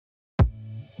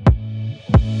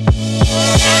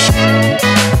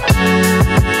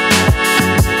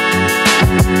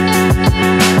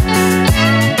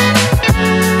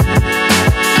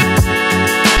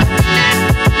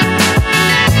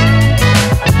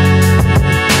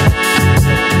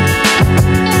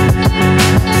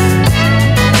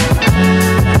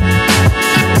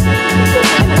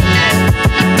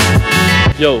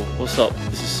Yo, what's up?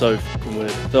 This is so fucking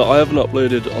weird. So I haven't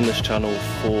uploaded on this channel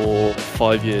for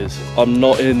 5 years. I'm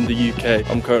not in the UK.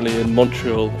 I'm currently in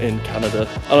Montreal in Canada.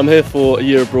 And I'm here for a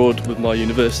year abroad with my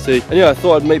university. And yeah, I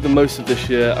thought I'd make the most of this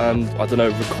year and, I don't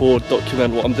know, record,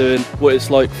 document what I'm doing, what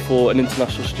it's like for an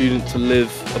international student to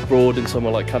live abroad in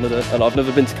somewhere like Canada. And I've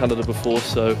never been to Canada before,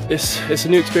 so it's a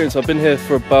new experience. I've been here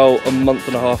for about a month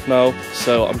and a half now,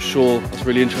 so I'm sure that's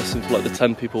really interesting for like the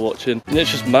 10 people watching. And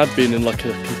it's just mad being in like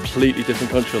a completely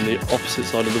different country on the opposite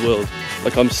side of the world.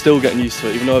 Like, I'm still getting used to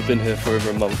it, even though I've been here for over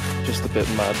a month. Just a bit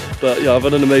mad. But yeah, I've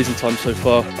had an amazing time so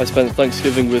far. I spent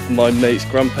Thanksgiving with my mate's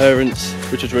grandparents,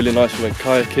 which was really nice. We went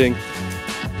kayaking.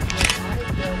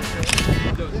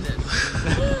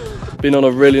 Been on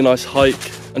a really nice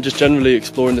hike and just generally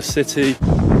exploring the city.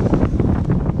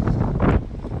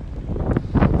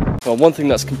 Well, one thing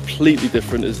that's completely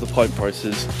different is the pint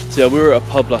prices. So yeah, we were at a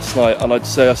pub last night and I'd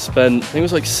say I spent, I think it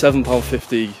was like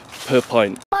 £7.50 per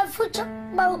pint. My foot,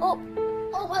 my up, all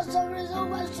my shoulders, all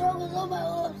my shoulders, all my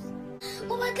arms,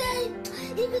 all my day,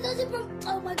 even though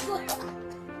oh my god.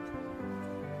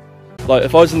 Like,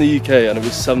 if I was in the UK and it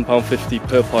was £7.50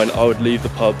 per pint, I would leave the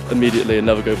pub immediately and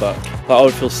never go back. Like, I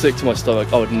would feel sick to my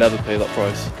stomach. I would never pay that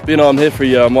price. But you know, I'm here for a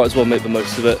year, I might as well make the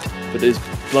most of it. But it is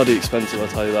bloody expensive, I'll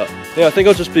tell you that. Yeah, I think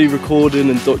I'll just be recording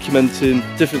and documenting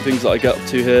different things that I get up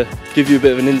to here, give you a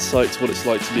bit of an insight to what it's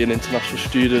like to be an international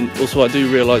student. Also, I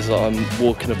do realise that I'm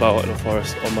walking about in a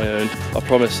forest on my own. I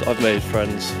promise I've made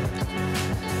friends.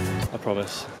 I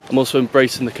promise. I'm also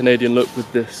embracing the Canadian look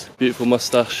with this beautiful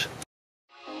moustache.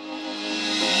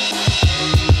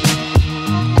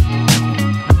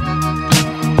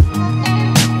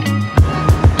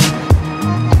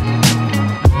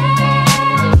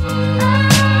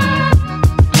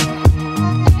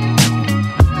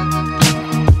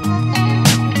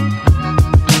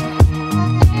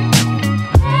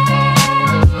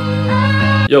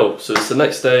 Yo, so it's the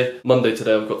next day, Monday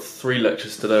today. I've got 3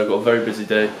 lectures today. I've got a very busy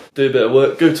day. Do a bit of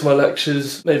work, go to my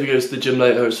lectures, maybe go to the gym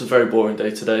later. It's a very boring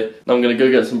day today. Now I'm gonna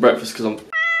go get some breakfast because I'm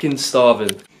f***ing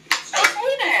starving.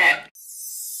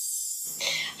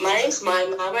 My name's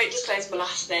Mima. I won't disclose my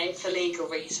last name for legal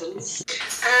reasons.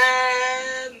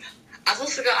 I've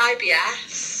also got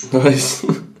IBS. Nice.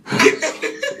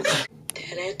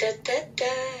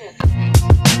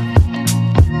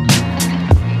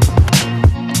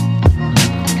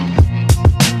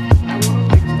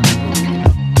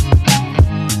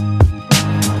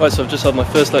 Right, so I've just had my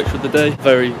first lecture of the day.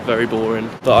 Very, very boring.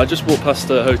 But I just walked past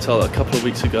a hotel a couple of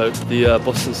weeks ago. The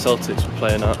Boston Celtics were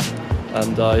playing at.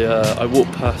 And I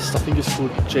walked past, I think it's called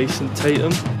Jason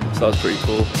Tatum. So that was pretty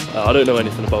cool. I don't know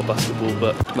anything about basketball,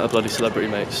 but met a bloody celebrity,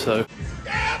 mate, so.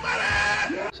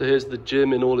 So here's the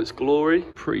gym in all its glory.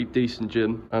 Pretty decent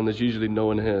gym, and there's usually no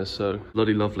one here, so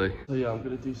bloody lovely. So yeah, I'm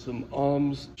gonna do some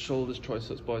arms, shoulders,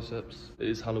 triceps, biceps. It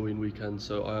is Halloween weekend,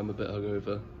 so I am a bit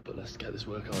hungover, but let's get this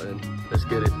workout in. Let's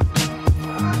get it.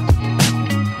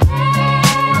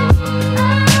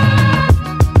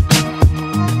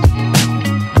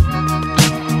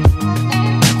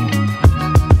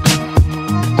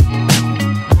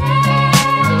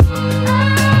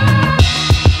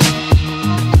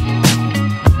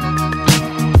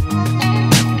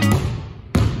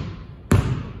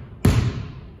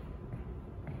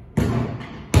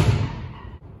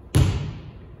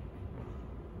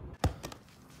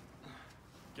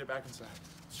 Get back inside.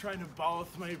 I was trying to ball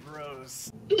with my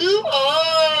bros. Yeah.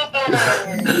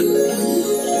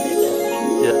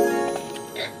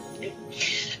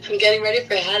 I'm getting ready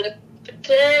for Halloween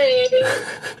today.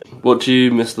 What do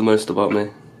you miss the most about me?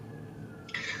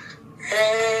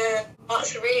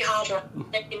 That's a really hard one.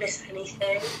 I don't miss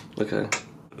anything. Okay.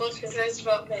 What do you miss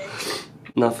about me?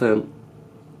 Nothing.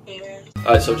 Yeah.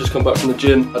 Alright, so I've just come back from the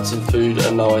gym, had some food,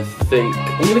 and now I think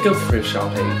I'm gonna go thrift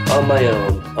shopping on my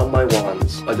own, on my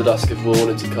ones. I did ask if Will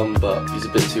wanted to come, but he's a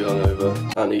bit too hungover,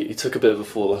 and he took a bit of a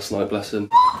fall last night, bless him.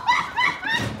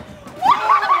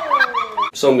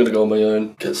 So I'm gonna go on my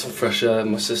own, get some fresh air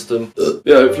in my system.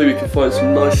 Yeah, hopefully we can find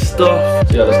some nice stuff.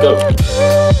 So yeah, let's go.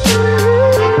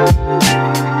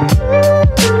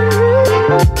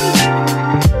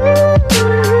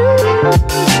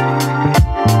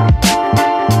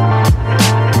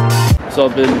 So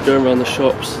I've been going around the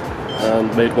shops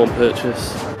and made one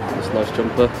purchase. This nice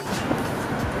jumper.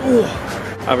 Ooh,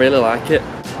 I really like it.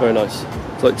 Very nice.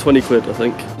 It's like 20 quid, I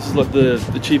think. This is like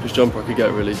the cheapest jumper I could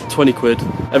get, really. 20 quid.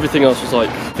 Everything else was like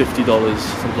 $50, something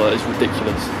like that. It's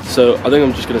ridiculous. So I think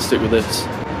I'm just gonna stick with this.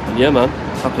 And yeah, man,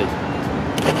 happy.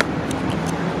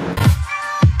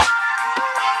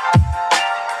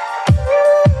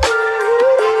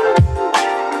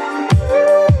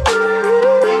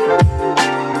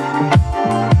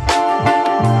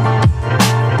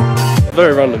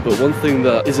 random, but one thing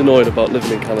that is annoying about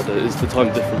living in Canada is the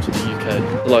time difference with the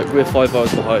UK. Like, we're 5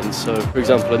 hours behind, so for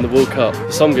example in the World Cup,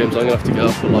 for some games I'm going to have to get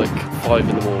up at like 5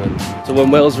 in the morning. So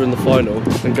when Wales are in the final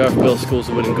and Gareth Bale scores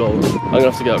the winning goal, I'm going to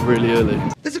have to get up really early.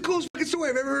 That's the coolest fucking story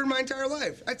I've ever heard in my entire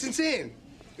life. That's insane.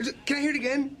 Can I hear it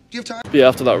again? Do you have time? But yeah,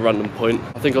 after that random point,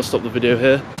 I think I'll stop the video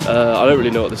here. I don't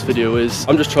really know what this video is.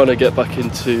 I'm just trying to get back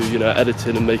into, you know,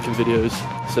 editing and making videos.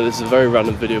 So this is a very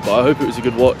random video, but I hope it was a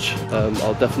good watch.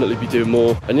 I'll definitely be doing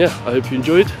more. And yeah, I hope you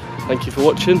enjoyed. Thank you for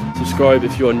watching. Subscribe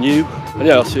if you are new. And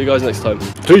yeah, I'll see you guys next time.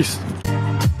 Peace!